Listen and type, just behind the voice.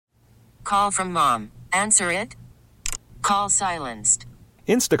Call from mom. Answer it. Call silenced.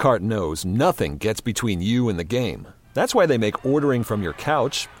 Instacart knows nothing gets between you and the game. That's why they make ordering from your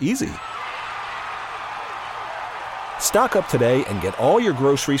couch easy. Stock up today and get all your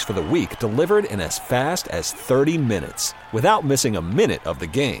groceries for the week delivered in as fast as 30 minutes without missing a minute of the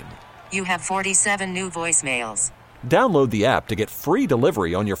game. You have 47 new voicemails. Download the app to get free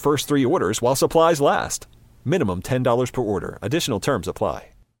delivery on your first 3 orders while supplies last. Minimum $10 per order. Additional terms apply.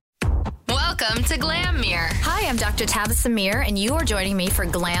 Welcome to GLAMMIR. Hi, I'm Dr. Tabitha Mir, and you are joining me for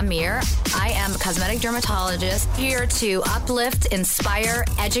GLAMMIR. I am a cosmetic dermatologist here to uplift, inspire,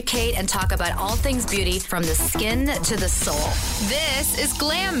 educate, and talk about all things beauty from the skin to the soul. This is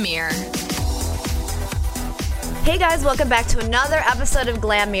GLAMMIR. Hey guys, welcome back to another episode of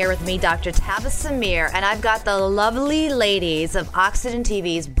GLAMMIR with me, Dr. Tabitha Mir, and I've got the lovely ladies of Oxygen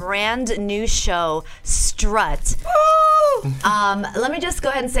TV's brand new show, Strut. Let me just go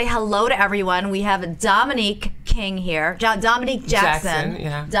ahead and say hello to everyone. We have Dominique King here. Dominique Jackson.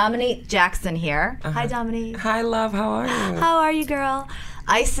 Yeah. Dominique Jackson here. Hi, Dominique. Hi, love. How are you? How are you, girl?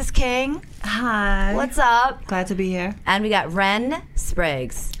 Isis King. Hi. What's up? Glad to be here. And we got Ren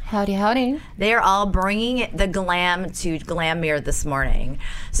Spriggs. Howdy, howdy. They are all bringing the glam to GLAMMIR this morning.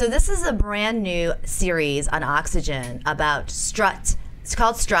 So this is a brand new series on Oxygen about Strut. It's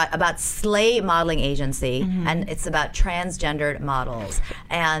called Strut, about Slay Modeling Agency, and it's about transgendered models.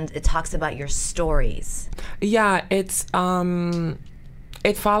 And it talks about your stories. Yeah, it's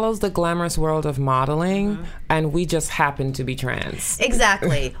it follows the glamorous world of modeling, and we just happen to be trans.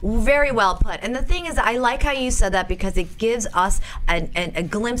 Exactly. Very well put. And the thing is, I like how you said that because it gives us a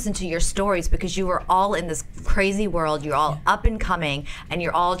glimpse into your stories, because you are all in this crazy world. You're all up and coming, and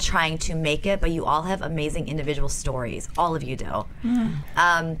you're all trying to make it, but you all have amazing individual stories. All of you do.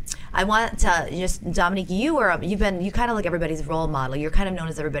 I want to just, Dominique, you kind of like everybody's role model. You're kind of known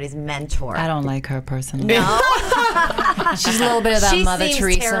as everybody's mentor. I don't like her personally. No. She's a little bit of that She Mother seems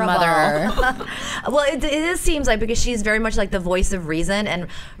Teresa terrible. mother. Well, it seems like, because she's very much like the voice of reason, and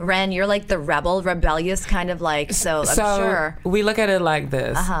Ren, you're like the rebellious kind of like, so I'm sure. We look at it like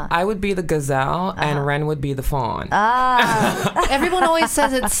this. I would be the gazelle, and Ren would be the fawn. Everyone always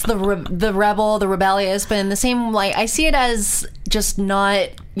says it's the rebel, the rebellious, but in the same light, I see it as just not,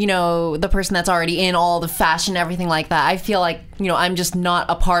 the person that's already in all the fashion, everything like that. I feel like, I'm just not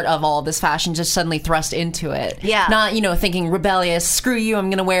a part of all this fashion, just suddenly thrust into it. Yeah. Not, thinking rebellious, screw you,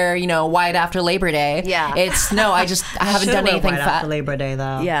 I'm going to wear, white after Labor Day. Yeah. It's, no, I haven't done anything after Labor Day,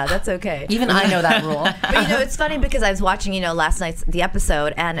 though. Yeah, that's okay. Even I know that rule. But it's funny because I was watching, last night's the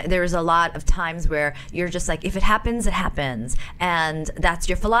episode, and there was a lot of times where you're just like, if it happens, it happens, and that's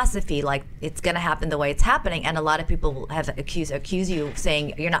your philosophy. Like, it's going to happen the way it's happening, and a lot of people have accuse you,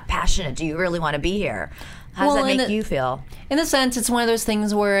 saying you're not passionate. Do you really want to be here? How does that make you feel? In a sense, it's one of those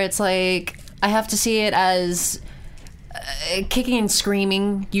things where it's like, I have to see it as kicking and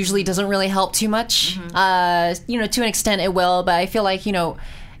screaming usually doesn't really help too much. To an extent it will, but I feel like,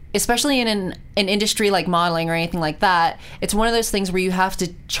 especially in an industry like modeling or anything like that, it's one of those things where you have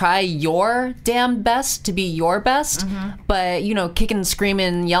to try your damn best to be your best, but kicking and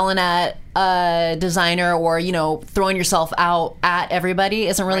screaming, yelling at a designer, or throwing yourself out at everybody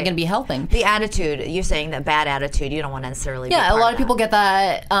isn't really going to be helping. The attitude, you're saying that bad attitude, you don't want to necessarily be a lot of that. people get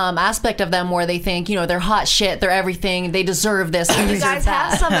that aspect of them where they think they're hot shit, they're everything, they deserve this, you guys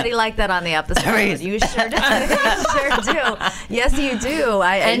have somebody like that on the episode. You sure do. You sure do. Yes, you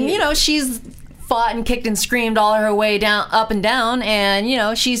do. She's fought and kicked and screamed all her way down, up and down,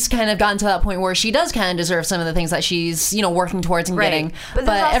 and she's kind of gotten to that point where she does kind of deserve some of the things that she's working towards and getting.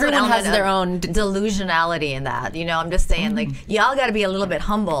 But everyone has their own delusionality in that. I'm just saying, like, y'all got to be a little bit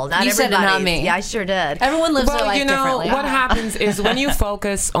humble. Not you said it, not me. Yeah, I sure did. Everyone lives their life differently. What happens is when you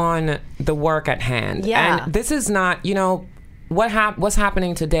focus on the work at hand, and this is not, what's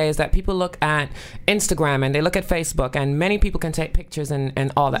happening today is that people look at Instagram and they look at Facebook, and many people can take pictures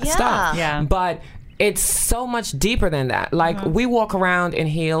and all that stuff. Yeah. But it's so much deeper than that. Like, we walk around in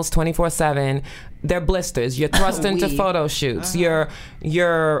heels 24/7. They're blisters. You're thrust into photo shoots.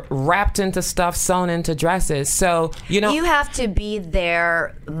 You're wrapped into stuff, sewn into dresses. So you have to be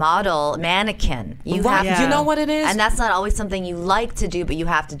their model mannequin. You know what it is, and that's not always something you like to do, but you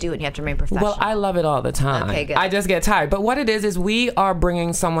have to do it. And you have to remain professional. Well, I love it all the time. Okay, good. I just get tired. But what it is we are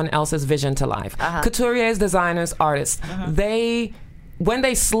bringing someone else's vision to life. Couturiers, designers, artists. When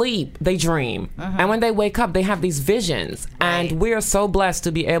they sleep, they dream. And when they wake up, they have these visions. Right. And we are so blessed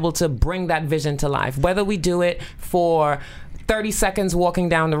to be able to bring that vision to life. Whether we do it for 30 seconds walking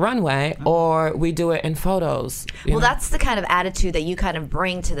down the runway, or we do it in photos. Well, that's the kind of attitude that you kind of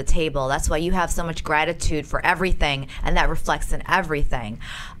bring to the table. That's why you have so much gratitude for everything, and that reflects in everything.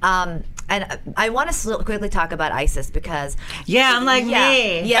 And I want to quickly talk about ISIS because I'm like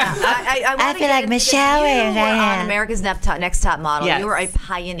me. Yeah, I feel like Michelle. You were on America's Next Top Model. Yes. You were a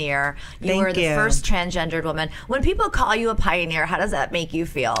pioneer. You Thank were the you. first transgendered woman. When people call you a pioneer, how does that make you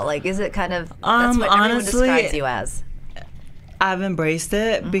feel? Like, is it kind of that's what honestly, everyone describes you as? I've embraced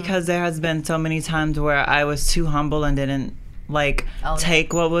it because there has been so many times where I was too humble and didn't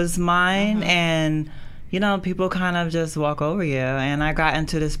take what was mine, and people kind of just walk over you. And I got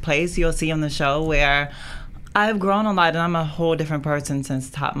into this place you'll see on the show where I've grown a lot, and I'm a whole different person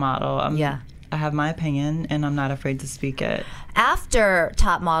since Top Model. I have my opinion, and I'm not afraid to speak it. After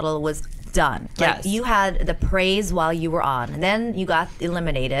Top Model was done, yes, you had the praise while you were on, and then you got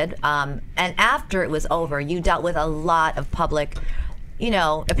eliminated. And after it was over, you dealt with a lot of public,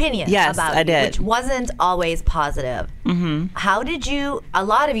 opinions about I did. which wasn't always positive. Mm-hmm. How did you? A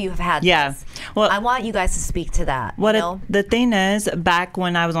lot of you have had this. Well, I want you guys to speak to that. The thing is, back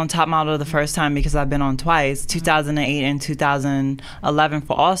when I was on Top Model the first time, because I've been on twice, 2008 and 2011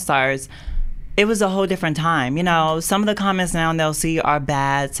 for All Stars, it was a whole different time. Some of the comments now they'll see are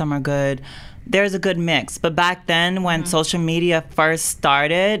bad, some are good. There's a good mix. But back then, when social media first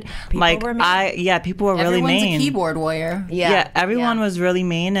started, people were mean. People were really mean. Everyone's a keyboard warrior. Everyone was really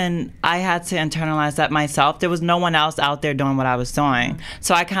mean, and I had to internalize that myself. There was no one else out there doing what I was doing.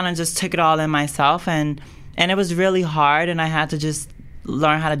 So I kind of just took it all in myself, and it was really hard, and I had to just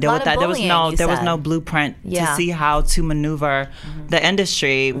learn how to deal with that. Bullying, there was no blueprint to see how to maneuver the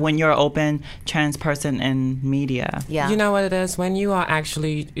industry when you're an open trans person in media. You know what it is? When you are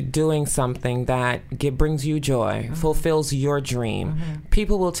actually doing something that brings you joy, fulfills your dream,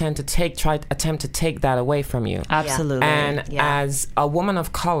 people will tend to attempt to take that away from you. Absolutely. And as a woman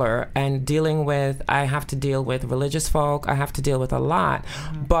of color and I have to deal with religious folk, I have to deal with a lot,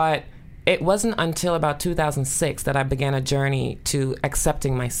 but it wasn't until about 2006 that I began a journey to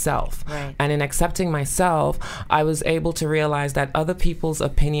accepting myself. Right. And in accepting myself, I was able to realize that other people's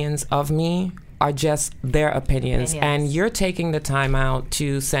opinions of me are just their opinions. And you're taking the time out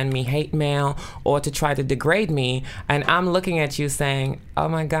to send me hate mail or to try to degrade me, and I'm looking at you saying, oh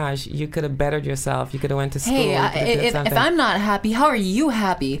my gosh, you could have bettered yourself, you could have went to school. Hey, if I'm not happy, how are you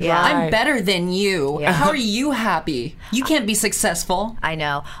happy? I'm better than you. How are you happy? You can't be successful. I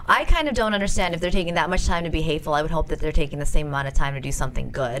know. I kind of don't understand if they're taking that much time to be hateful. I would hope that they're taking the same amount of time to do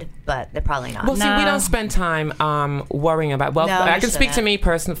something good, but they're probably not. Well, see, we don't spend time worrying about, I can speak to me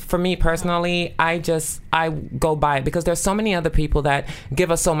for me personally, I go by it because there's so many other people that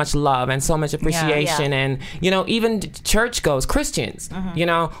give us so much love and so much appreciation, and even churchgoers, Christians,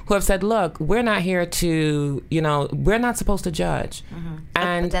 who have said, look, we're not here to, we're not supposed to judge,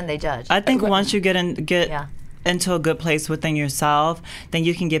 and but then they judge. I think once you get into a good place within yourself, then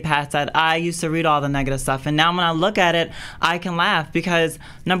you can get past that. I used to read all the negative stuff, and now when I look at it, I can laugh because,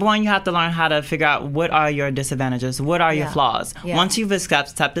 number one, you have to learn how to figure out what are your disadvantages, what are your flaws. Once you've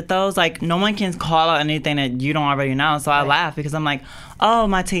accepted those, no one can call out anything that you don't already know. So I laugh because I'm like, oh,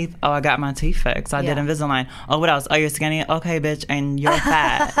 my teeth. Oh, I got my teeth fixed. I did Invisalign. Oh, what else? Oh, you're skinny. Okay, bitch, and you're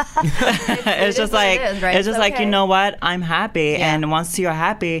fat. It's just like, you know what? I'm happy, and once you're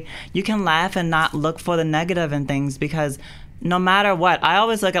happy, you can laugh and not look for the negative in things, because no matter what, I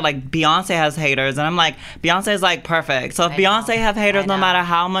always look at Beyonce has haters, and I'm like, Beyonce is perfect. So if Beyonce have haters, no matter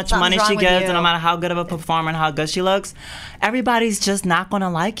how much money she gives, and no matter how good of a performer and how good she looks, everybody's just not going to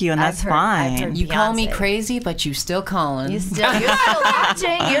like you, and that's fine. You call me crazy, but you still calling. You're still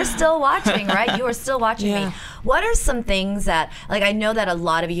watching. You're still watching, right? You are still watching me. What are some things that, I know that a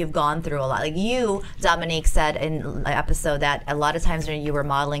lot of you have gone through a lot. You, Dominique, said in an episode that a lot of times when you were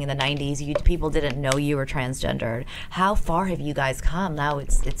modeling in the 90s, people didn't know you were transgendered. How far have you guys come? Now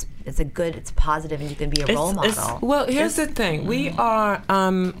it's positive, and you can be a role model. Well, here's the thing. We are,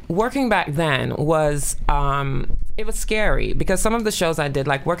 working back then was, it was scary because some of the shows I did,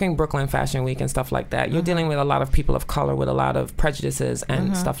 working Brooklyn Fashion Week and stuff like that, you're dealing with a lot of people of color with a lot of prejudices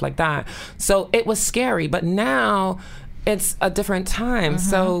and stuff like that. So it was scary, but now it's a different time.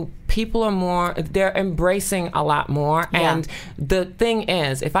 So people are they're embracing a lot more. And the thing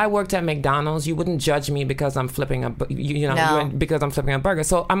is, if I worked at McDonald's, you wouldn't judge me because I'm flipping because I'm flipping a burger.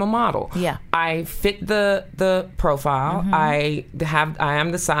 So I'm a model. I fit the profile. I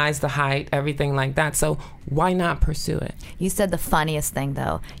am the size, the height, everything like that. So why not pursue it? You said the funniest thing,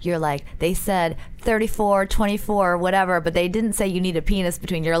 though. You're like, they said 34, 24, whatever, but they didn't say you need a penis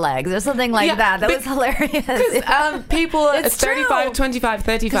between your legs or something like that. That was hilarious. Because people, it's 35, true. 25,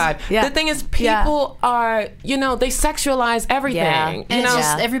 35. The thing is, people are, they sexualize everything. And it's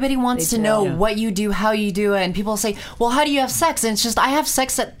just, everybody wants to know what you do, how you do it. And people say, well, how do you have sex? And it's just, I have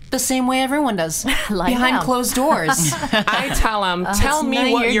sex the same way everyone does, behind closed doors. I tell them, tell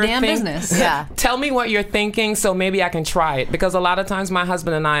me what you're thinking. Yeah. Tell me what you're thinking so maybe I can try it. Because a lot of times my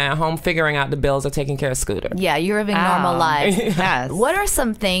husband and I are at home figuring out the bills of taking care of Scooter. Yeah, you're living normal lives. Yes. What are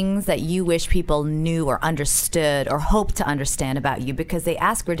some things that you wish people knew or understood or hoped to understand about you? Because they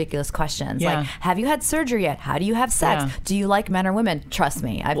ask ridiculous questions. Like, have you had surgery yet? How do you have sex? Do you like men or women? Trust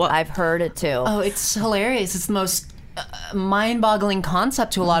me, I've heard it too. Oh, it's hilarious. It's the most mind-boggling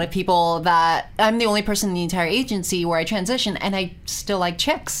concept to a lot of people that I'm the only person in the entire agency where I transition and I still like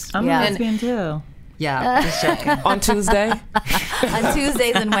chicks. I'm a lesbian too. Yeah, just joking. On Tuesday? On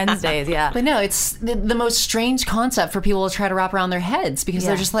Tuesdays and Wednesdays, But no, it's the most strange concept for people to try to wrap around their heads because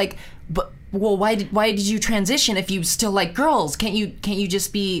they're just like, but well, why did you transition if you still like girls? Can't you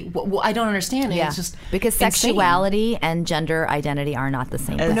just be? Well, I don't understand it. It's just because sexuality and gender identity are not the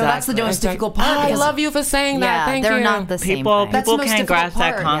same. Exactly. No, that's the most difficult part. I love you for saying that. Thank they're you. not the same. People That's can't grasp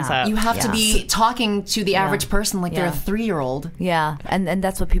that concept. You have to be talking to the average person like they're a 3-year-old. Yeah, and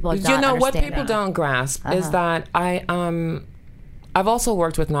that's what people don't understand. What people don't grasp is that I've also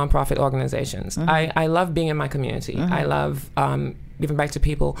worked with nonprofit organizations. I love being in my community. I love giving back to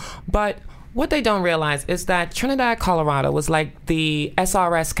people, but what they don't realize is that Trinidad, Colorado was like the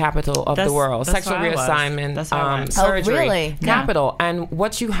SRS capital of the world, sexual reassignment surgery capital. And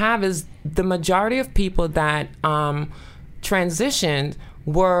what you have is the majority of people that transitioned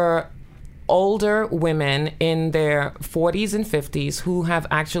were older women in their 40s and 50s who have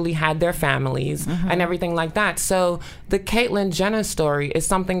actually had their families and everything like that. So the Caitlyn Jenner story is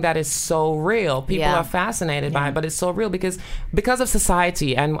something that is so real. People are fascinated by it, but it's so real because of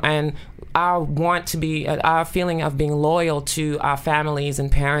society and our want to be, our feeling of being loyal to our families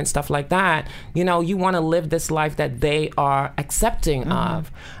and parents, stuff like that. You want to live this life that they are accepting of.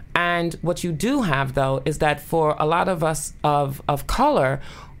 And what you do have, though, is that for a lot of us of color,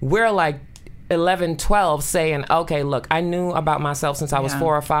 we're like 11, 12 saying, okay, look, I knew about myself since I was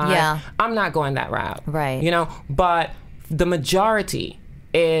 4 or 5. I'm not going that route. Right. But the majority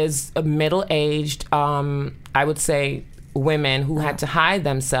is middle-aged, I would say, women who had to hide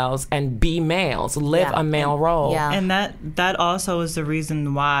themselves and be males, live a male role. And that also is the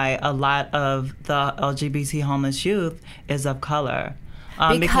reason why a lot of the LGBT homeless youth is of color.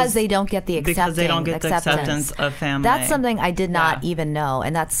 Because they don't get the acceptance of family. That's something I did not even know,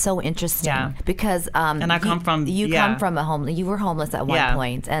 and that's so interesting. Because and I come from you were homeless at one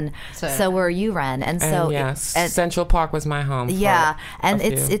point, and so were you, Ren, and so Central Park was my home. And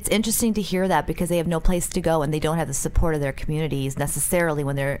it's interesting to hear that because they have no place to go and they don't have the support of their communities necessarily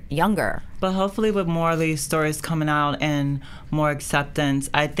when they're younger. But hopefully, with more of these stories coming out and more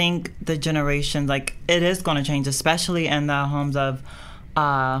acceptance, I think the generation, it is going to change, especially in the homes of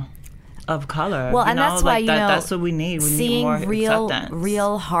color. Well, and that's why that's what we need. We need more acceptance.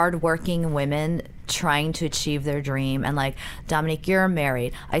 Real hardworking women trying to achieve their dream, and like Dominique, you're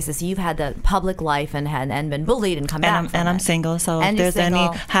married. Isis, you've had the public life and been bullied and come back. And I'm single, so if there's any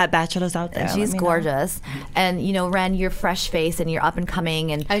hot bachelors out there, she's gorgeous. And Ren, you're fresh faced and you're up and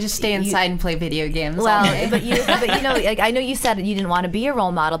coming. And I just stay inside and play video games. All day. but I know you said you didn't want to be a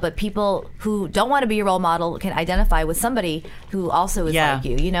role model, but people who don't want to be a role model can identify with somebody who also is like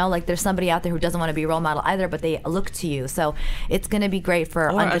you. There's somebody out there who doesn't want to be a role model either, but they look to you. So it's going to be great for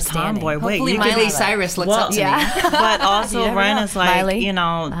understanding. A tomboy. Hopefully, Miley Cyrus looks up to me. But also, Ren is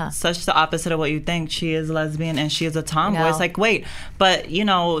such the opposite of what you think. She is lesbian and she is a tomboy. It's like, wait, but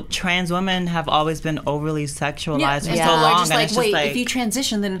trans women have always been overly sexualized for so long. Just if you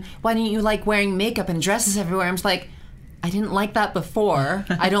transition, then why don't you like wearing makeup and dresses everywhere? I'm just like, I didn't like that before.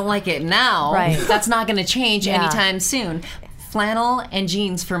 I don't like it now. Right. That's not going to change anytime soon. Flannel and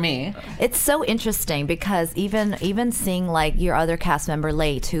jeans for me. It's so interesting because even seeing like your other cast member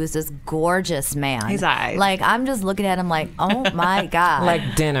Laith, who's this gorgeous man. He's eyes. Like I'm just looking at him like, oh my god.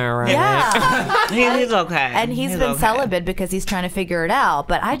 Like dinner, right? Yeah. He's okay. And he's been celibate because he's trying to figure it out.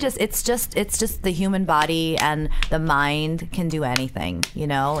 But it's just the human body and the mind can do anything,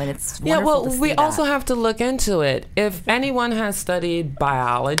 and it's wonderful to see we also have to look into it. If anyone has studied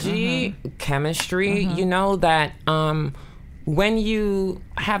biology, chemistry, you know that when you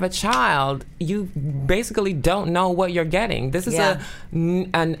have a child, you basically don't know what you're getting. This is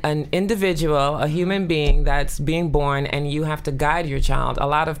an individual, a human being that's being born, and you have to guide your child. A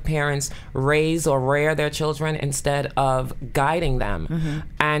lot of parents raise or rear their children instead of guiding them.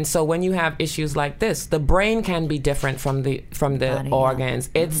 And so when you have issues like this, the brain can be different from the body, organs.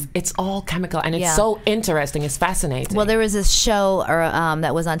 It's all chemical, and it's so interesting. It's fascinating. Well, there was this show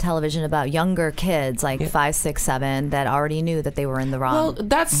that was on television about younger kids, like 5, 6, 7, that already knew that they were in the wrong. Well,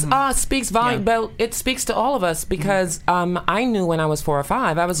 that's speaks volume, but it speaks to all of us because I knew when I was 4 or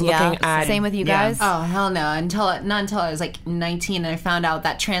 5. I was looking at. Same with you guys. Oh hell no! Not until I was like 19 and I found out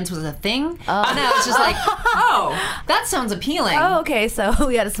that trans was a thing. And I was just like, oh, that sounds appealing. Oh, okay. So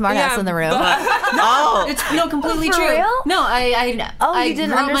we had a smart ass in the room. It's completely For true. real? No, I you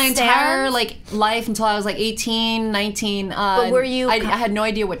didn't grew up my entire understand? life until I was like 18, 19. But were you? I had no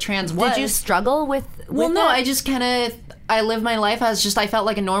idea what trans was. Did you struggle with? Well, no. I just kind of. I lived my life as I felt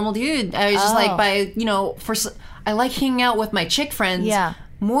like a normal dude. I was just like I like hanging out with my chick friends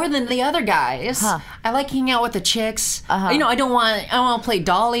more than the other guys. I like hanging out with the chicks. I don't want to play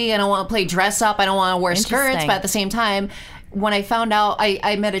dolly. I don't want to play dress up. I don't want to wear skirts. But at the same time, when I found out,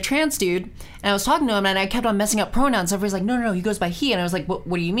 I met a trans dude and I was talking to him and I kept on messing up pronouns. Everybody's like, no, he goes by he. And I was like, what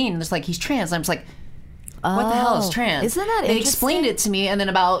do you mean? And it's like, he's trans. And I'm just like, what the hell is trans? Isn't that They interesting? explained it to me, and then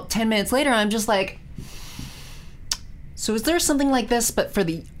about 10 minutes later, I'm just like, so is there something like this, but for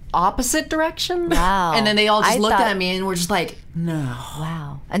the opposite direction? Wow. And then they all just looked at me and were just like, no.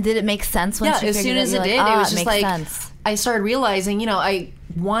 Wow. And did it make sense when you as soon figured as it it did, like, it was just makes like, sense. I started realizing, I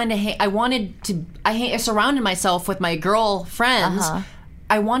surrounded myself with my girl friends.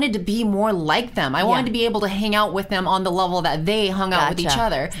 I wanted to be more like them. I wanted to be able to hang out with them on the level that they hung out with each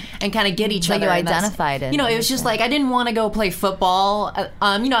other and kind of get each other. You identified it. It was just like I didn't want to go play football.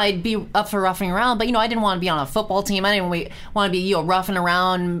 I'd be up for roughing around, but I didn't want to be on a football team. I didn't want to be roughing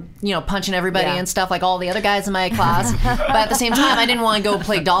around, punching everybody and stuff like all the other guys in my class. But at the same time, I didn't want to go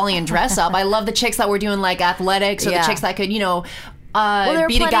play dolly and dress up. I love the chicks that were doing like athletics or the chicks that could, beat a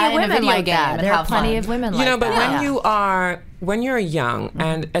guy in a video game and there have are plenty fun. of women like but that. when you're young,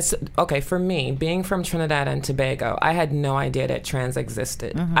 and it's for me, being from Trinidad and Tobago, I had no idea that trans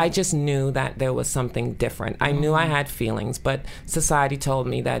existed. I just knew that there was something different. I knew I had feelings, but society told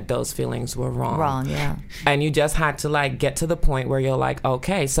me that those feelings were wrong. Wrong, yeah. And you just had to get to the point where you're like,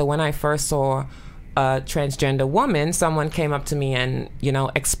 okay. So when I first saw a transgender woman, someone came up to me and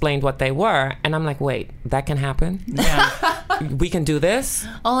explained what they were, and I'm like, wait, that can happen? Yeah. We can do this?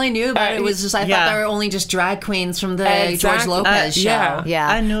 All I knew about it was just I thought they were only just drag queens from the George Lopez show. Yeah,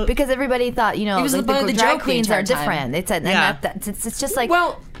 I knew because everybody thought it was the drag joke queens are different. It's just like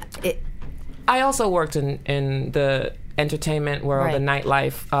I also worked in the entertainment world, the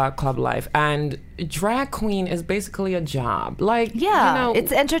nightlife, club life, and drag queen is basically a job.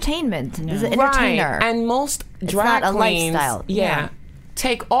 It's entertainment. It's an entertainer, and most drag queens, lifestyle.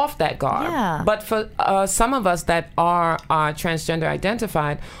 Take off that garb. Yeah. But for some of us that are transgender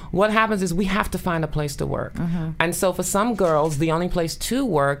identified, what happens is we have to find a place to work. And so for some girls, the only place to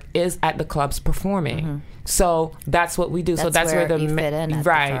work is at the clubs performing. So that's what we do. That's so that's where you fit in.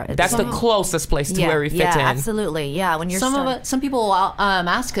 That's the closest place to where we fit in. Yeah, absolutely. Yeah, when you're some people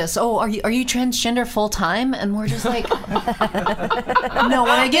ask us, "Oh, are you transgender full time?" And we're just like, "No."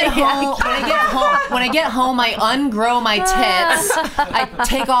 When I get home, I ungrow my tits. I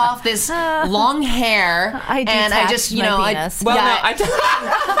take off this long hair, and I just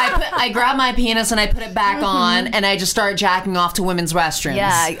I grab my penis and I put it back on, and I just start jacking off to women's restrooms.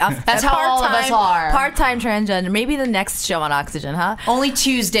 Yeah, that's how all of us are. Part-time transgender. Maybe the next show on Oxygen, huh? Only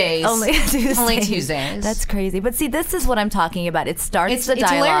Tuesdays. Only Tuesdays. That's crazy. But see, this is what I'm talking about. It starts the dialogue.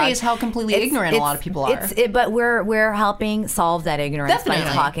 It's hilarious how completely ignorant a lot of people are. But we're helping solve that ignorance by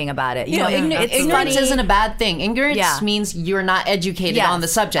talking about it. Ignorance isn't a bad thing. Ignorance means you're not educated on the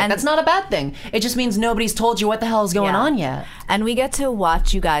subject. That's not a bad thing. It just means nobody's told you what the hell is going on yet. And we get to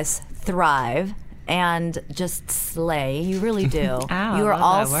watch you guys thrive and just slay. You really do. You are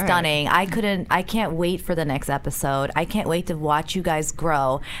all stunning. I can't wait for the next episode. I can't wait to watch you guys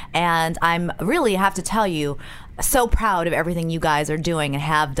grow. And I'm really have to tell you, so proud of everything you guys are doing and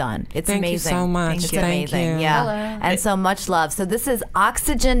have done. It's amazing. Thank you so much. It's amazing. Yeah. Hello. And so much love. So this is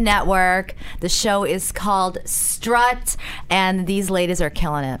Oxygen Network. The show is called Strut, and these ladies are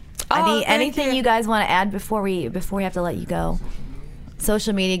killing it. Anything you guys want to add before we have to let you go?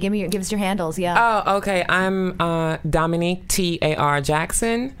 Social media, give us your handles. Oh, okay. I'm Dominique TAR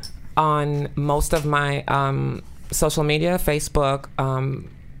Jackson on most of my social media: Facebook,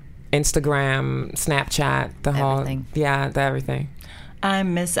 Instagram, Snapchat, everything.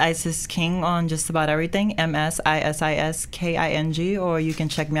 I'm Miss Isis King on just about everything, MSISISKING, or you can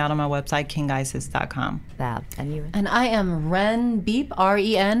check me out on my website, kingisis.com. And you? And I am Ren Beep,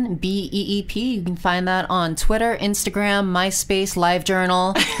 RENBEEP. You can find that on Twitter, Instagram, MySpace,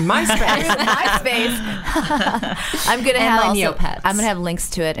 LiveJournal. MySpace. I'm gonna have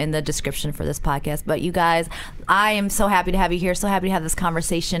links to it in the description for this podcast. But you guys, I am so happy to have you here. So happy to have this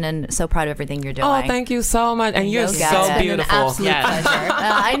conversation, and so proud of everything you're doing. Oh, thank you so much. And you're so beautiful. Absolute pleasure.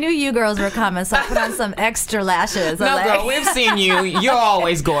 I knew you girls were coming, so I put on some extra lashes. No, girl, we've seen you. You're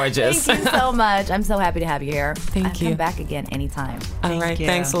always gorgeous. Thank you so much. I'm so happy to have you here. Thank you. Come back again anytime. All right.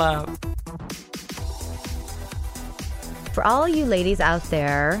 Thanks, love. For all you ladies out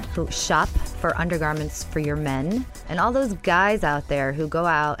there who shop for undergarments for your men, and all those guys out there who go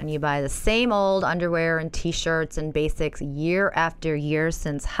out and you buy the same old underwear and t-shirts and basics year after year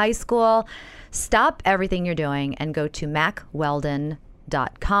since high school, stop everything you're doing and go to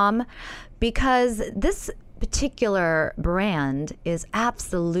macweldon.com, because this particular brand is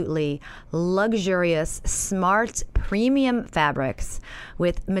absolutely luxurious, smart, premium fabrics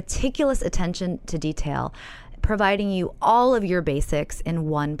with meticulous attention to detail, providing you all of your basics in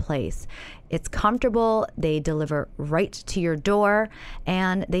one place. It's comfortable, they deliver right to your door,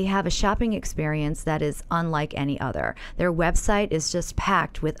 and they have a shopping experience that is unlike any other. Their website is just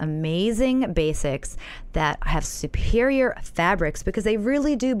packed with amazing basics that have superior fabrics, because they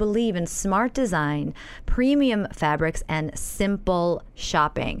really do believe in smart design, premium fabrics, and simple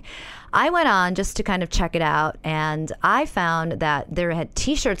shopping. I went on just to kind of check it out, and I found that there had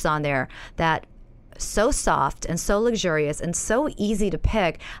t-shirts on there that so soft and so luxurious and so easy to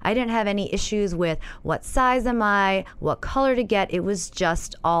pick. I didn't have any issues with what size am I, what color to get. It was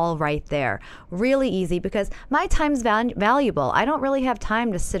just all right there. Really easy, because my time's valuable. I don't really have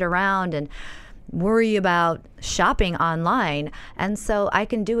time to sit around and worry about shopping online, and so I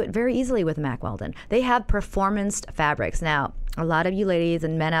can do it very easily with Mack Weldon. They have performance fabrics. Now, a lot of you ladies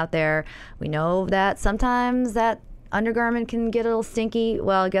and men out there, we know that sometimes that undergarment can get a little stinky.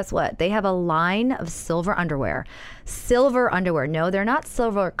 Well, guess what? They have a line of silver underwear. Silver underwear. No, they're not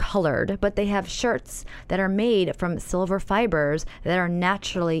silver colored, but they have shirts that are made from silver fibers that are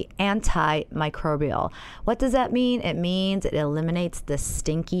naturally antimicrobial. What does that mean? It means it eliminates the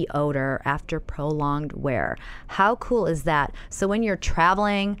stinky odor after prolonged wear. How cool is that? So when you're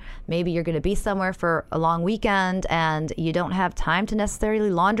traveling, maybe you're going to be somewhere for a long weekend and you don't have time to necessarily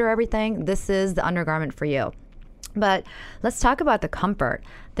launder everything, this is the undergarment for you. But let's talk about the comfort.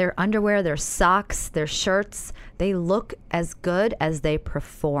 Their underwear, their socks, their shirts, they look as good as they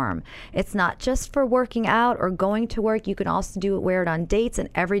perform. It's not just for working out or going to work. You can also wear it on dates and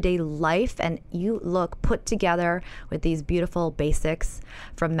everyday life, and you look put together with these beautiful basics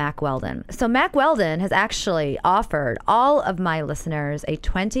from Mack Weldon. So Mack Weldon has actually offered all of my listeners a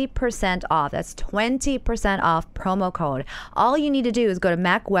 20% off. That's 20% off promo code. All you need to do is go to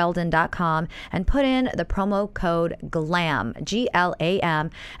macweldon.com and put in the promo code GLAM,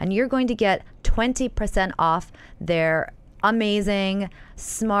 GLAM, and you're going to get 20% off their amazing,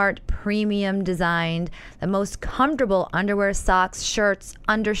 smart, premium designed, the most comfortable underwear, socks, shirts,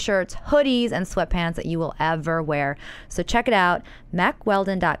 undershirts, hoodies, and sweatpants that you will ever wear. So check it out,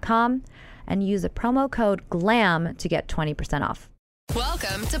 macweldon.com, and use the promo code GLAM to get 20% off.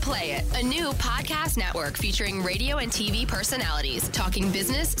 Welcome to Play It, a new podcast network featuring radio and TV personalities talking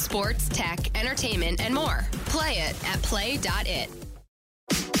business, sports, tech, entertainment, and more. Play it at play.it.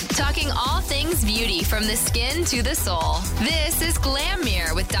 Talking all things beauty from the skin to the soul. This is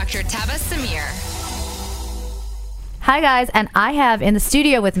GLAMMIR with Dr. Tabas Samir. Hi guys, and I have in the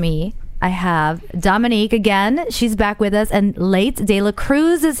studio with me, I have Dominique again. She's back with us, and Laith De La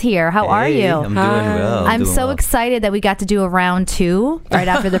Cruz is here. How are you? I'm doing well. I'm so excited that we got to do a round 2 right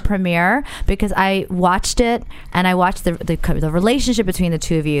after the premiere, because I watched it and I watched the relationship between the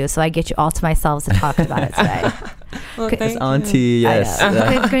two of you. So I get you all to myself to talk about it today. Well, thank Auntie, yes.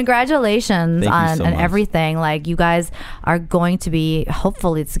 Congratulations on so much. everything. Like, you guys are going to be,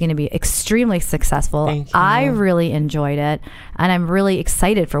 hopefully it's going to be extremely successful. Thank you. I really enjoyed it, and I'm really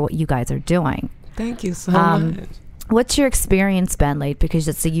excited for what you guys are doing. Thank you so much. What's your experience been like? Because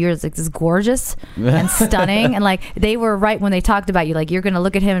it's like this gorgeous and stunning, and like they were right when they talked about you. Like, you're going to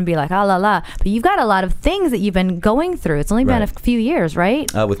look at him and be like, ah la la. But you've got a lot of things that you've been going through. It's only been a few years, right?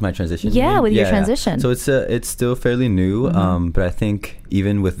 With my transition. Yeah, with your transition. So it's still fairly new, but I think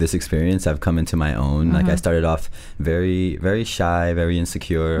even with this experience, I've come into my own. Like, I started off very, very shy, very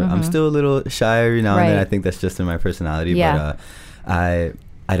insecure. I'm still a little shy every now and then. I think that's just in my personality. Yeah. But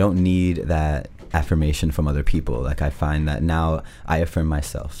I don't need that affirmation from other people. Like I find that now I affirm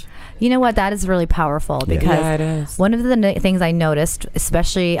myself. You know what? That is really powerful because it is. One of the things I noticed,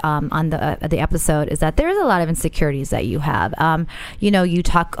 especially on the episode, is that there's a lot of insecurities that you have. You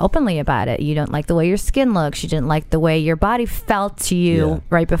talk openly about it. You don't like the way your skin looks. You didn't like the way your body felt to you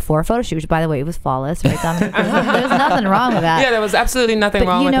right before a photo shoot, which, by the way, it was flawless, right, Dominique? There's nothing wrong with that. Yeah, there was absolutely nothing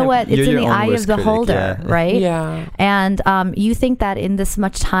wrong with it. But you know what? It's in the eye of the beholder, right? Yeah. And you think that in this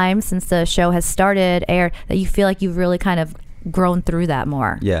much time since the show has started, aired, that you feel like you've really kind of grown through that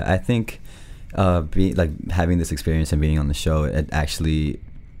more. Yeah, I think having this experience and being on the show, it actually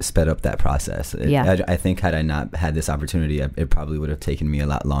sped up that process. I think had I not had this opportunity, it probably would have taken me a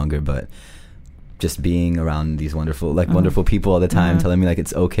lot longer. But just being around these wonderful people all the time, telling me like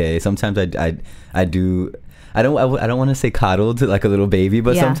it's okay. Sometimes I do. I don't want to say coddled like a little baby,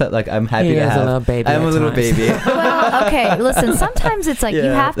 but sometimes like I'm happy to have. A little baby. I'm a little baby. Well, okay, listen. Sometimes it's like you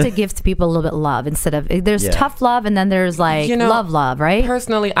have to give to people a little bit of love instead of there's tough love and then there's like love, right?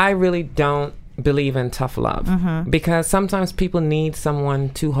 Personally, I really don't believe in tough love because sometimes people need someone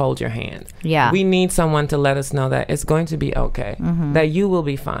to hold your hand. Yeah, we need someone to let us know that it's going to be okay, that you will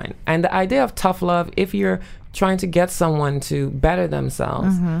be fine. And the idea of tough love, if you're trying to get someone to better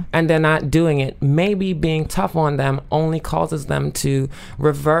themselves and they're not doing it, maybe being tough on them only causes them to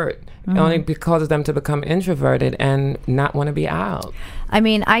revert, only causes them to become introverted and not want to be out. I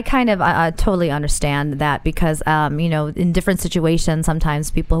mean, I kind of totally understand that because, in different situations,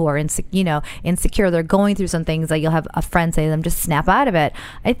 sometimes people who are insecure, they're going through some things that you'll have a friend say to them, just snap out of it.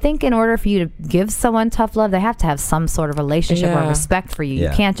 I think in order for you to give someone tough love, they have to have some sort of relationship or respect for you. You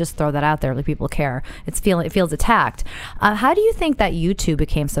can't just throw that out there like people care. It feels attacked. How do you think that you two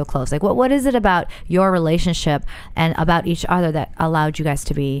became so close? Like, what is it about your relationship and about each other that allowed you guys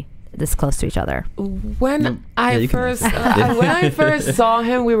to be this close to each other? When I first saw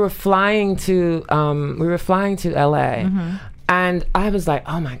him, we were flying to LA. And I was like,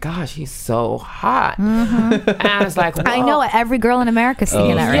 oh my gosh, he's so hot. And I was like, whoa. I know every girl in America is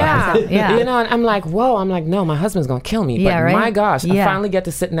thinking that right now. Yeah. And I'm like, whoa. I'm like, no, my husband's going to kill me. But my gosh, I finally get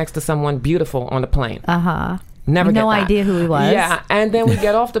to sit next to someone beautiful on the plane. Never get that. No idea who he was. Yeah. And then we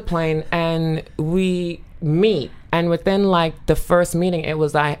get off the plane and we meet. And within like the first meeting, it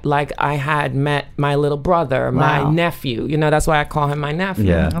was like I had met my little brother, my nephew. That's why I call him my nephew.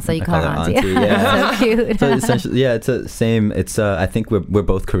 Yeah, that's why you call him auntie. Yeah, so cute. So essentially, it's the same. It's I think we're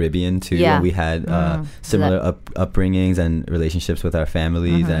both Caribbean too. Yeah. And we had similar upbringings and relationships with our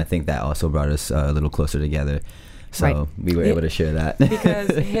families, and I think that also brought us a little closer together. So we were able to share that.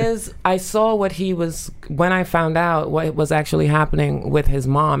 Because I saw when I found out what was actually happening with his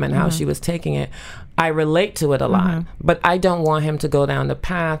mom and how she was taking it, I relate to it a lot. But I don't want him to go down the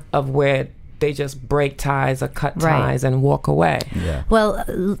path of where they just break ties or cut ties and walk away. Yeah. Well,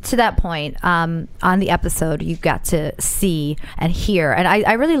 to that point, on the episode, you got to see and hear, and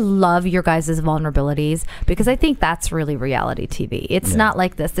I really love your guys' vulnerabilities because I think that's really reality TV. It's not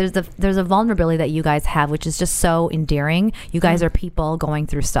like this. There's a vulnerability that you guys have, which is just so endearing. You guys are people going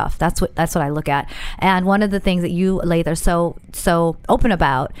through stuff. That's what I look at. And one of the things that you, Laith, are so open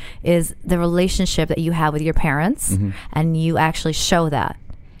about is the relationship that you have with your parents, and you actually show that.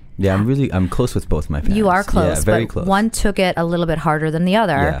 Yeah, I'm close with both my parents. You are close, yeah, very but close. One took it a little bit harder than the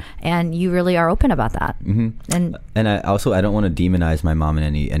other, and you really are open about that. And I don't want to demonize my mom in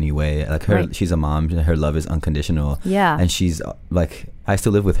any way. Like she's a mom. Her love is unconditional. Yeah, and she's like, I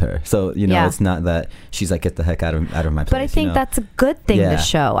still live with her, so it's not that she's like, get the heck out of my place. But I think that's a good thing to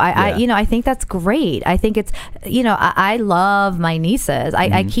show. I think that's great. I think it's I love my nieces.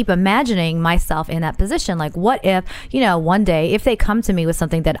 I keep imagining myself in that position. Like, what if one day if they come to me with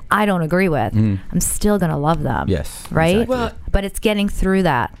something that I don't agree with, I'm still gonna love them. Yes, right. Exactly. Well, but it's getting through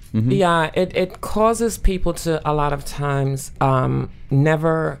that. Yeah, it causes people to a lot of times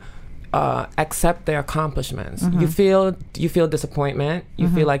never accept their accomplishments. You feel disappointment. You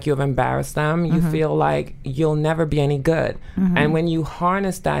feel like you've embarrassed them. You feel like you'll never be any good. And when you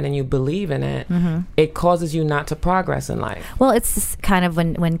harness that and you believe in it, it causes you not to progress in life. Well, it's just kind of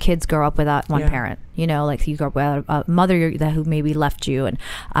when kids grow up without one parent. Like you grow up without a mother who maybe left you, and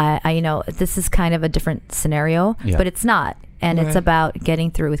this is kind of a different scenario, but it's not. And it's about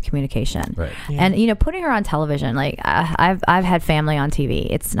getting through with communication. Right. Yeah. And putting her on television, like I've had family on TV.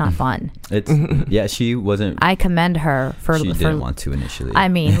 It's not fun. It's she wasn't. I commend her for. She didn't want to initially. I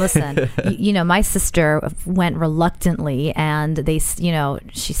mean, listen, my sister went reluctantly, and they,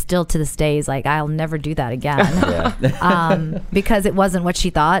 she still to this day is like, I'll never do that again, because it wasn't what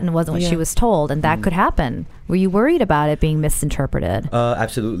she thought and it wasn't what she was told, and that could happen. Were you worried about it being misinterpreted?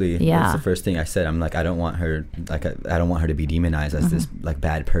 Absolutely. Yeah. That's the first thing I said. I'm like, I don't want her to be demonized as this like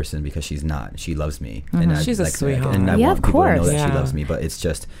bad person because she's not. She loves me. And she's a sweetheart. And I Yeah, want of people to know course. that she loves me. But it's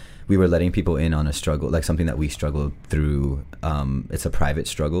just, we were letting people in on a struggle, like something that we struggled through. It's a private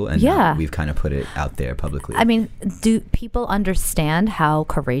struggle, and now we've kind of put it out there publicly. I mean, do people understand how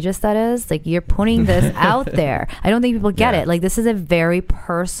courageous that is? Like, you're putting this out there. I don't think people get it. Like, this is a very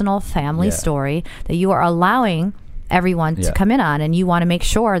personal family story that you are allowing everyone to come in on, and you want to make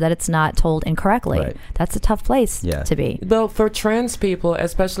sure that it's not told incorrectly. Right. That's a tough place to be. Well, for trans people,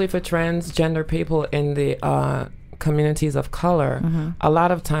 especially for transgender people in the communities of color, a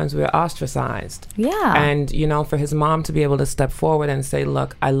lot of times we're ostracized. Yeah. And, you know, for his mom to be able to step forward and say,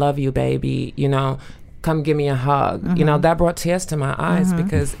 look, I love you, baby, you know, come give me a hug. You know, that brought tears to my eyes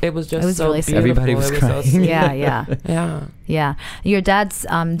because it was just so really beautiful. Everybody was crying. So sweet. Yeah. Your dad's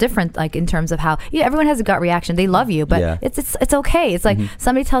different, like in terms of how everyone has a gut reaction. They love you, but it's okay. It's like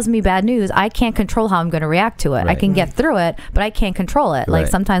somebody tells me bad news, I can't control how I'm going to react to it. I can get through it, but I can't control it. Like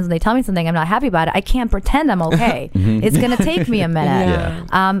sometimes when they tell me something I'm not happy about it, I can't pretend I'm okay. It's going to take me a minute.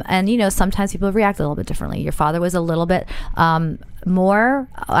 And you know, sometimes people react a little bit differently. Your father was a little bit more,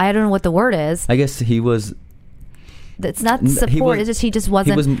 I don't know what the word is. I guess he was. It's not support. It's just he just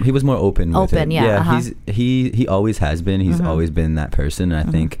wasn't. He was more open. With it. Yeah. He always has been. He's always been that person. And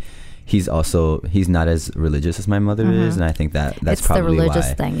I think he's not as religious as my mother is, and I think that's it's probably the religious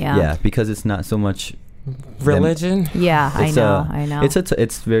why. thing. Yeah. Yeah, because it's not so much religion. I know. It's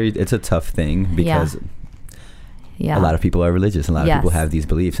a tough thing because. Yeah. A lot of people are religious, and a lot of people have these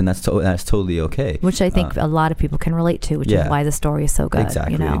beliefs, and that's totally okay. Which I think a lot of people can relate to, which is why the story is so good.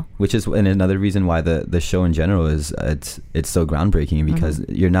 Exactly. You know? Which is another reason why the show in general is it's so groundbreaking, because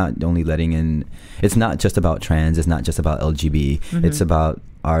you're not only letting in. It's not just about trans. It's not just about LGB. It's about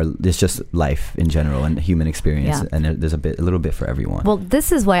it's just life in general and human experience, and there's a little bit for everyone. Well,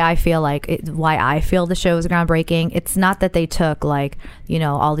 this is why I feel the show is groundbreaking. It's not that they took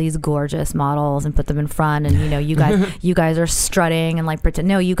all these gorgeous models and put them in front, and you guys are strutting and like pretend.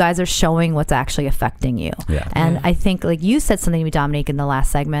 No, you guys are showing what's actually affecting you. And I think like you said something to me, Dominique, in the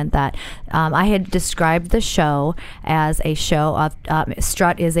last segment that I had described the show as a show of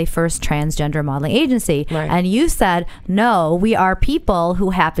Strut is a first transgender modeling agency, and you said no, we are people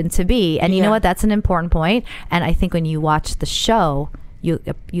who happen to be, and you know what, that's an important point, and I think when you watch the show you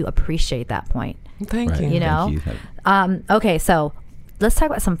appreciate that point. Thank you. You know. Thank you. Okay, so let's talk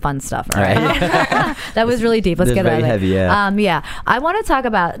about some fun stuff. All right. That was really deep. Let's get very out of it. heavy. I want to talk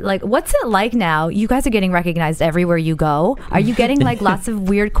about like what's it like now. You guys are getting recognized everywhere you go. Are you getting like lots of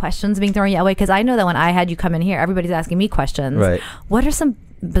weird questions being thrown your way? Because I know that when I had you come in here, everybody's asking me questions. Right. What are some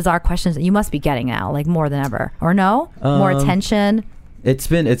bizarre questions that you must be getting now, like more than ever, or no? More attention?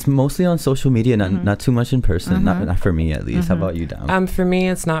 It's mostly on social media, not too much in person, not for me at least. How about you, Dom? For me,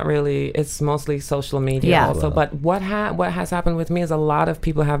 it's not really. It's mostly social media also. But what has happened with me is a lot of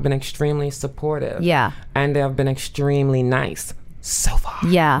people have been extremely supportive. Yeah. And they have been extremely nice. So far.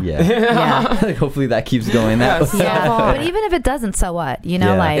 Yeah. Like, hopefully that keeps going that way. But even if it doesn't, so what?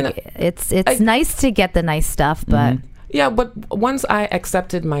 It's nice to get the nice stuff, but yeah, but once I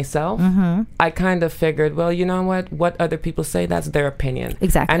accepted myself, I kind of figured, well, you know what other people say, that's their opinion.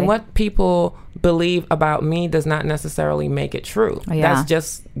 Exactly. And what people believe about me does not necessarily make it true. Yeah. That's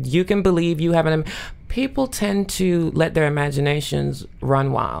just, you can believe you have people tend to let their imaginations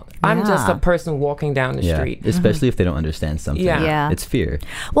run wild. I'm just a person walking down the street. Especially if they don't understand something. It's fear.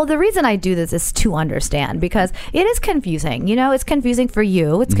 Well, the reason I do this is to understand, because it is confusing. It's confusing for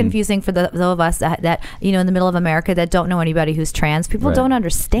you. It's confusing for those of us that in the middle of America that don't know anybody who's trans. People don't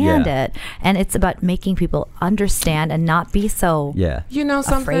understand it. And it's about making people understand and not be so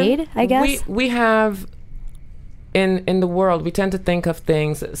afraid, I guess. We have, in the world, we tend to think of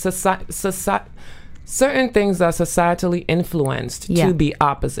things, certain things are societally influenced to be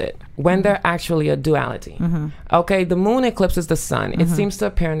opposite when they're actually a duality. Okay, the moon eclipses the sun. It seems to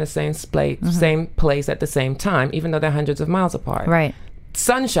appear in the same place at the same time, even though they're hundreds of miles apart. Right.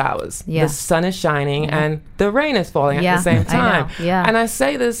 Sun showers. The sun is shining and the rain is falling at the same time. I know. And I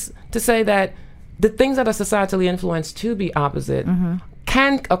say this to say that the things that are societally influenced to be opposite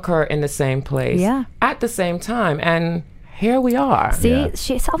can occur in the same place at the same time. And here we are. See,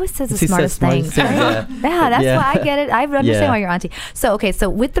 she always says the smartest things. Right? That's why I get it. I understand why you're auntie. So, okay, so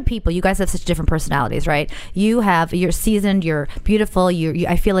with the people, you guys have such different personalities, right? you're seasoned, you're beautiful.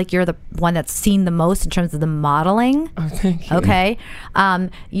 I feel like you're the one that's seen the most in terms of the modeling. Oh, thank you. Okay.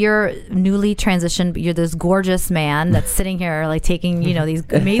 You're newly transitioned, but you're this gorgeous man that's sitting here like taking, these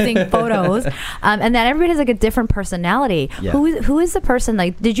amazing photos. And then everybody has like a different personality. Yeah. Who is the person,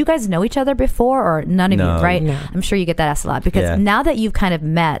 like, did you guys know each other before, or none of you, right? No. I'm sure you get that asked a lot, because now that you've kind of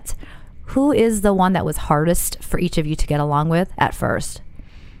met, who is the one that was hardest for each of you to get along with at first?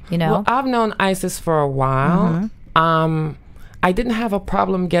 You know? Well, I've known Isis for a while. I didn't have a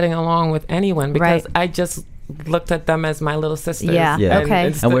problem getting along with anyone because I just looked at them as my little sisters.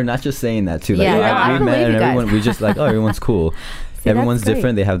 And we're not just saying that too. Like, I we met and everyone, we just like, oh, everyone's cool. Everyone's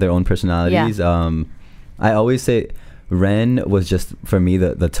different. They have their own personalities. I always say Ren was just, for me,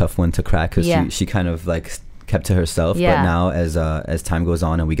 the tough one to crack because she kind of like kept to herself. But now as time goes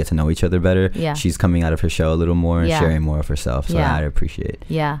on and we get to know each other better, she's coming out of her shell a little more and sharing more of herself. So I appreciate.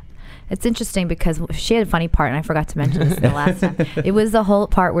 It's interesting because she had a funny part, and I forgot to mention this the last time. It was the whole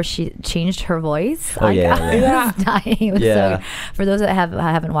part where she changed her voice. Oh, I was dying. It was so, for those that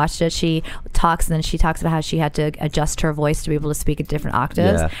haven't watched it, she talks, and then she talks about how she had to adjust her voice to be able to speak at different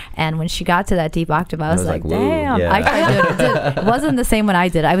octaves. And when she got to that deep octave, I was like, damn. I tried to do it. It wasn't the same when I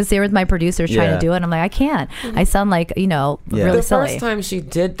did it. I was there with my producers trying to do it, and I'm like, I can't. I sound like, really silly. The first time she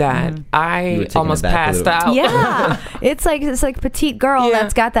did that, I almost passed out. It's like petite girl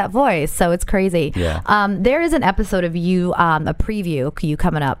that's got that voice. So it's crazy. There is an episode of you, a preview, you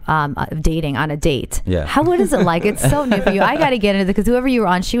coming up, of dating on a date. What is it like? It's so new for you. I got to get into it because whoever you were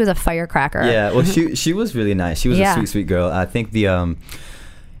on, she was a firecracker. Well, she was really nice. She was a sweet girl. I think the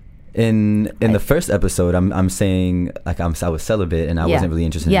in the first episode, I'm saying like I was celibate and I wasn't really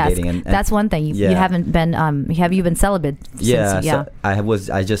interested in dating. And that's one thing. You haven't been. Have you been celibate? Since, So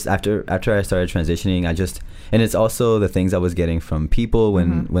I just after I started transitioning, and it's also the things I was getting from people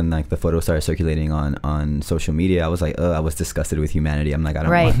when like the photos started circulating on social media. I was like, I was disgusted with humanity. I'm like, I don't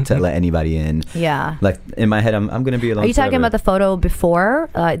want to let anybody in. Like in my head, I'm gonna be alone. Are you talking about the photo before?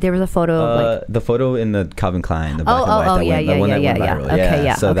 There was a photo. The photo in the Calvin Klein, the black and white. That went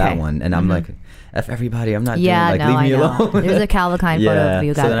viral. So that one, and I'm like, F everybody, I'm not doing leave me alone. There's a Calvin Klein photo of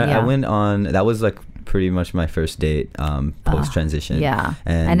you guys. So then I went on. That was like pretty much my first date post transition.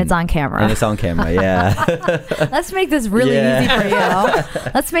 And it's on camera. Let's make this really easy for you.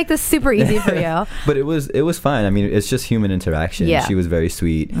 Let's make this super easy for you. But it was fine. I mean, it's just human interaction. She was very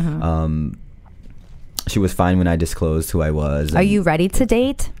sweet. She was fine when I disclosed who I was. Are you ready to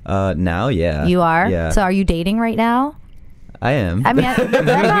date? Now, You are? So are you dating right now? I am. I mean, I'm not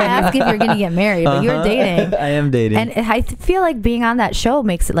asking if you're going to get married, but you're dating. I am dating. And I feel like being on that show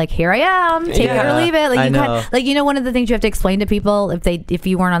makes it like, here I am, take it or leave it. Like, I know. One of the things you have to explain to people if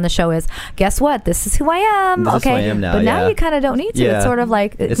you weren't on the show is, guess what? This is who I am. This is who I am now. But now you kind of don't need to. It's sort of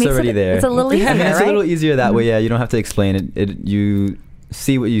like, it's already there. It's a little easier, It's right? a little easier that way. You don't have to explain it. You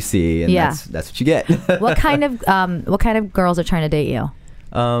see what you see, and that's what you get. What kind of girls are trying to date you?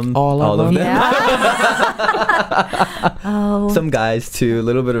 All of them. Some guys too, a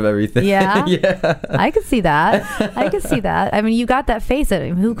little bit of everything. I could see that. I mean, you got that face.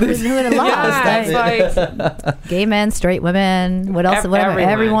 Who would have lost? That's right. Gay men, straight women. What else?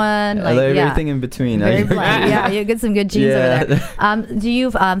 Everyone. Like, everything in between. You get some good genes over there. Do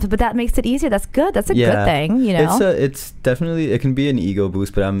you? But that makes it easier. That's good. That's a good thing. It's definitely, it can be an ego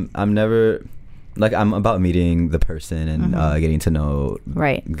boost, but I'm never. Like, I'm about meeting the person and getting to know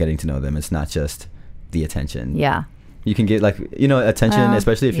them. It's not just the attention. You can get attention,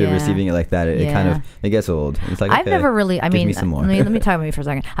 especially if you're receiving it like that. It kind of gets old. It's like, I've never really. I mean, me some more. let me talk about me for a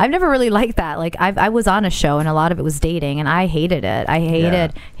second. I've never really liked that. Like I was on a show and a lot of it was dating, and I hated it. I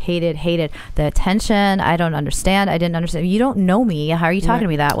hated the attention. I don't understand. I didn't understand. You don't know me. How are you talking to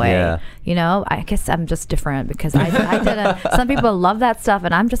me that way? I guess I'm just different because I did. Some people love that stuff,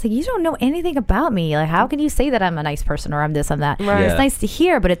 and I'm just like, you don't know anything about me. Like, how can you say that I'm a nice person or I'm this, I'm that? Right. It's nice to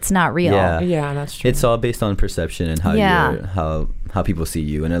hear, but it's not real. Yeah, that's true. It's all based on perception and how people see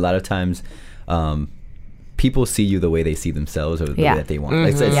you, and a lot of times people see you the way they see themselves or the way that they want.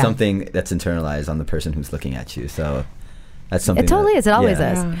 It's something that's internalized on the person who's looking at you. So that's something. It totally is. It always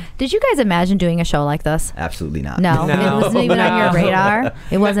is. Did you guys imagine doing a show like this? Absolutely not. No. It wasn't even on your radar.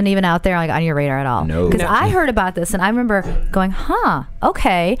 It wasn't even out there on your radar at all. No. Because I heard about this and I remember going,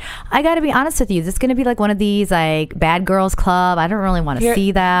 okay. I got to be honest with you. This is going to be like one of these like bad girls club. I don't really want to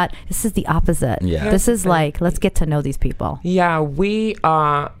see that. This is the opposite. Yeah. This is like, let's get to know these people. Yeah, we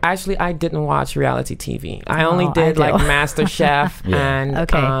actually, I didn't watch reality TV. I only did like Master Chef and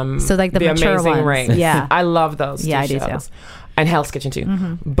so like the mature Amazing ones. Race. Yeah. I love those two I do shows. too. And Hell's Kitchen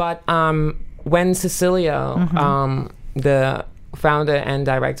too. But when Cecilia, the founder and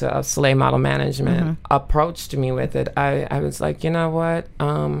director of Slay Model Management, approached me with it, I was like, you know what?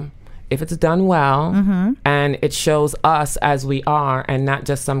 If it's done well and it shows us as we are and not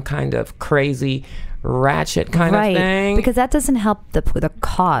just some kind of crazy ratchet kind of thing. Because that doesn't help the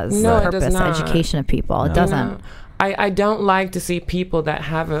cause, the purpose, the education of people. It doesn't. I don't like to see people that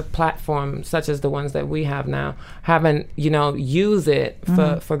have a platform such as the ones that we have now haven't, use it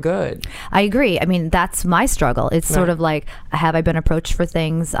for good. I agree. I mean, that's my struggle. It's sort of like, have I been approached for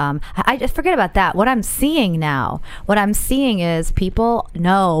things? I just forget about that. What I'm seeing now, is people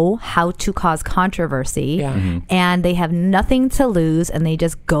know how to cause controversy, and they have nothing to lose, and they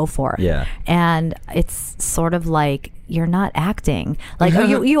just go for it. Yeah. And it's sort of like, you're not acting like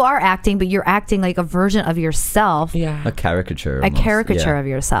you are acting, but you're acting like a version of yourself. Yeah. A caricature of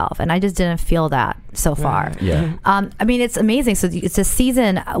yourself. And I just didn't feel that so far. Yeah. I mean, it's amazing. So it's a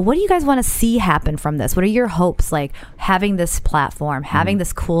season. What do you guys want to see happen from this? What are your hopes, like having this platform, having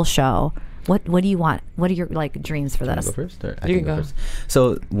this cool show? What do you want? What are your dreams for this? Go first, or you can go first.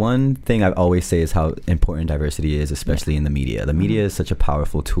 So one thing I always say is how important diversity is, especially in the media. The media is such a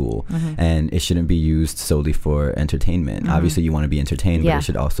powerful tool, and it shouldn't be used solely for entertainment. Obviously, you want to be entertained, but it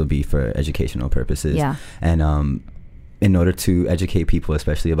should also be for educational purposes. Yeah. And in order to educate people,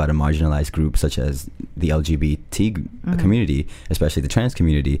 especially about a marginalized group such as the LGBT community, especially the trans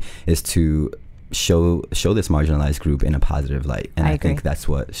community, is to show this marginalized group in a positive light. And I think that's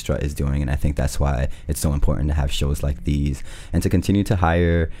what Strut is doing, and I think that's why it's so important to have shows like these and to continue to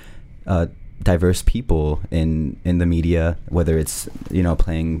hire diverse people in the media, whether it's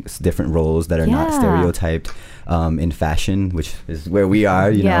playing different roles that are not stereotyped, in fashion, which is where we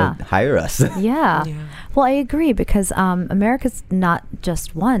are. Hire us. Yeah. Well, I agree, because America's not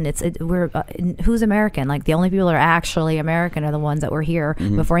just one. We're who's American? Like, the only people that are actually American are the ones that were here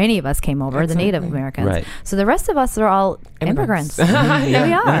before any of us came over, the Native Americans. Right. So the rest of us are all immigrants. We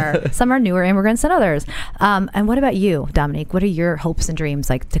are. Some are newer immigrants than others. And what about you, Dominique? What are your hopes and dreams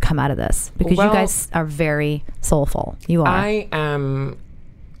to come out of this? Because you guys are very soulful. You are. I am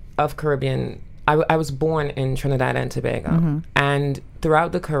of Caribbean. I was born in Trinidad and Tobago, and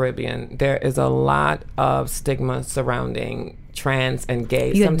throughout the Caribbean, there is a lot of stigma surrounding trans and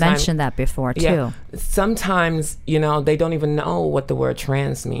gay. You had mentioned that before, too. Yeah, sometimes, they don't even know what the word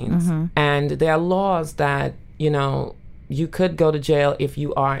trans means. And there are laws that, you could go to jail if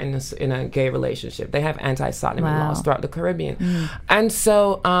you are in a gay relationship. They have anti-sodomy laws throughout the Caribbean. And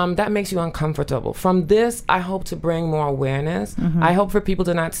so that makes you uncomfortable. From this, I hope to bring more awareness. I hope for people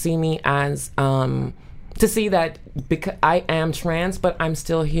to not see me as, to see that because I am trans, but I'm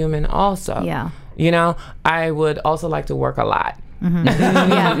still human also. Yeah. I would also like to work a lot.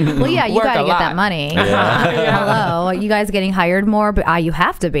 Yeah. Well, yeah, you got to get that money. Hello, you guys getting hired more, but you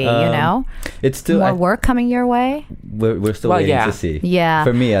have to be. It's still more work coming your way. We're still waiting to see. Yeah,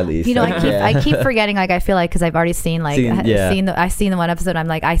 for me at least. I keep forgetting. I feel like because I've already seen I've seen the one episode. I'm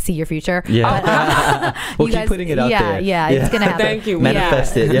like, I see your future. Yeah. Well, keep putting it out there. Yeah, it's gonna happen. Thank you.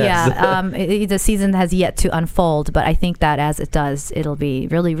 Manifest it. Yes. Yeah. The season has yet to unfold, but I think that as it does, it'll be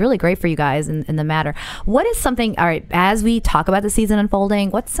really, really great for you guys in the matter. What is something? All right, as we talk about the season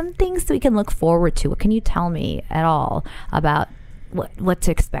unfolding, what's some things that we can look forward to? What can you tell me at all about what to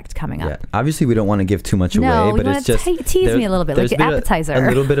expect coming up? Yeah. Obviously, we don't want to give too much away, but it's just tease me a little bit, like an appetizer. A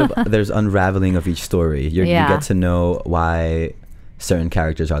little bit of there's unraveling of each story. You get to know why certain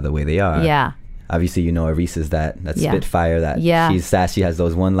characters are the way they are. Yeah. Obviously, Arisce is that Spitfire, that she's sassy, has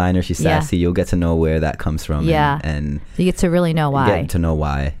those one-liners, she's sassy. You'll get to know where that comes from. Yeah. And you get to really know why. You get to know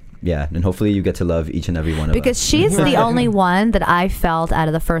why. Yeah, and hopefully you get to love each and every one of us. Because she's the only one that I felt out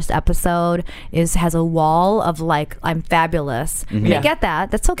of the first episode has a wall of like, I'm fabulous. And I get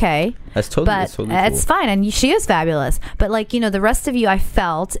that. That's okay. That's totally cool. It's fine, and she is fabulous. But the rest of you, I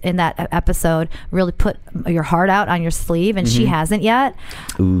felt in that episode really put your heart out on your sleeve, and she hasn't yet.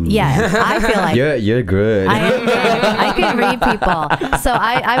 Ooh. Yeah, I feel like you're good. I am good. I can read people, so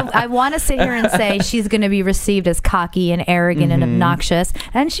I want to sit here and say she's going to be received as cocky and arrogant and obnoxious,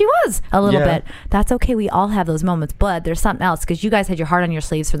 and she was a little bit. That's okay. We all have those moments, but there's something else because you guys had your heart on your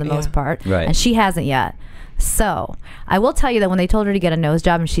sleeves for the most part, right? And she hasn't yet. So I will tell you that when they told her to get a nose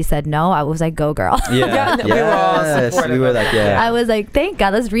job and she said no, I was like, go girl. Yeah. We were all supportive. We were like, I was like, thank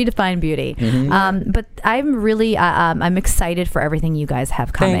God, let's redefine beauty. But I'm really I'm excited for everything you guys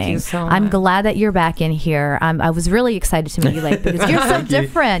have coming. Thank you so much. I'm glad that you're back in here. I was really excited to meet you, Laith, because you're so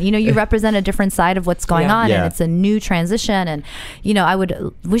different. You represent a different side of what's going on, and it's a new transition. And I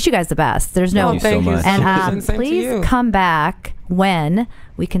would wish you guys the best. There's no thank you so much. And please come back when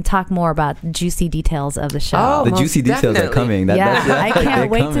we can talk more about the juicy details of the show. Oh, the juicy details are coming. I can't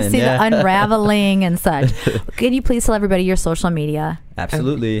wait to see the unraveling and such. Can you please tell everybody your social media?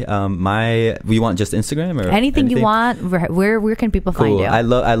 Absolutely. We want just Instagram or anything you want. Where can people find you? I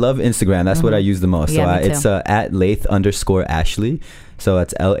love Instagram. That's what I use the most. So it's at Laith_Ashley. So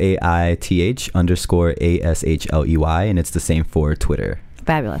it's LAITH_ASHLEY, and it's the same for Twitter.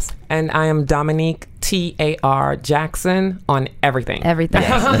 Fabulous. And I am Dominique TAR Jackson on everything. Everything.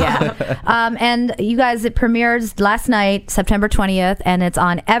 Yeah. And you guys, it premieres last night, September 20th, and it's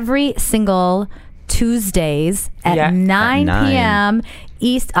on every single Tuesdays at 9 p.m.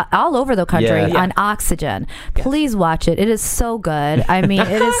 East, all over the country on Oxygen. Please watch it. It is so good. I mean,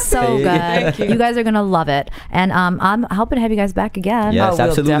 it is so good. You guys are going to love it. And I'm hoping to have you guys back again. Yes,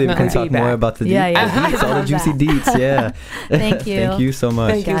 absolutely. We can talk more about the deets, all the juicy deets. Yeah. Thank you. Thank you so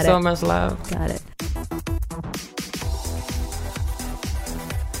much. Thank you so much, love. Got it.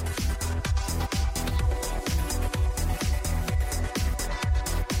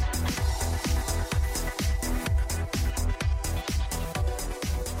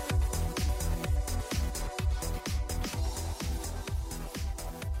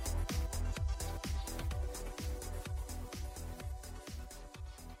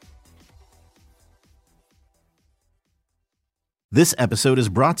 This episode is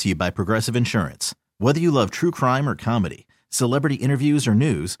brought to you by Progressive Insurance. Whether you love true crime or comedy, celebrity interviews or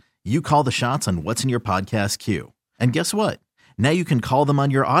news, you call the shots on what's in your podcast queue. And guess what? Now you can call them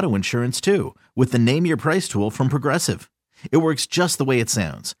on your auto insurance too with the Name Your Price tool from Progressive. It works just the way it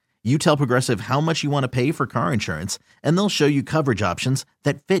sounds. You tell Progressive how much you want to pay for car insurance, and they'll show you coverage options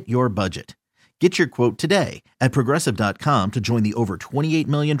that fit your budget. Get your quote today at Progressive.com to join the over 28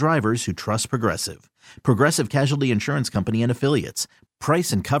 million drivers who trust Progressive. Progressive Casualty Insurance Company and Affiliates.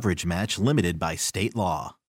 Price and coverage match limited by state law.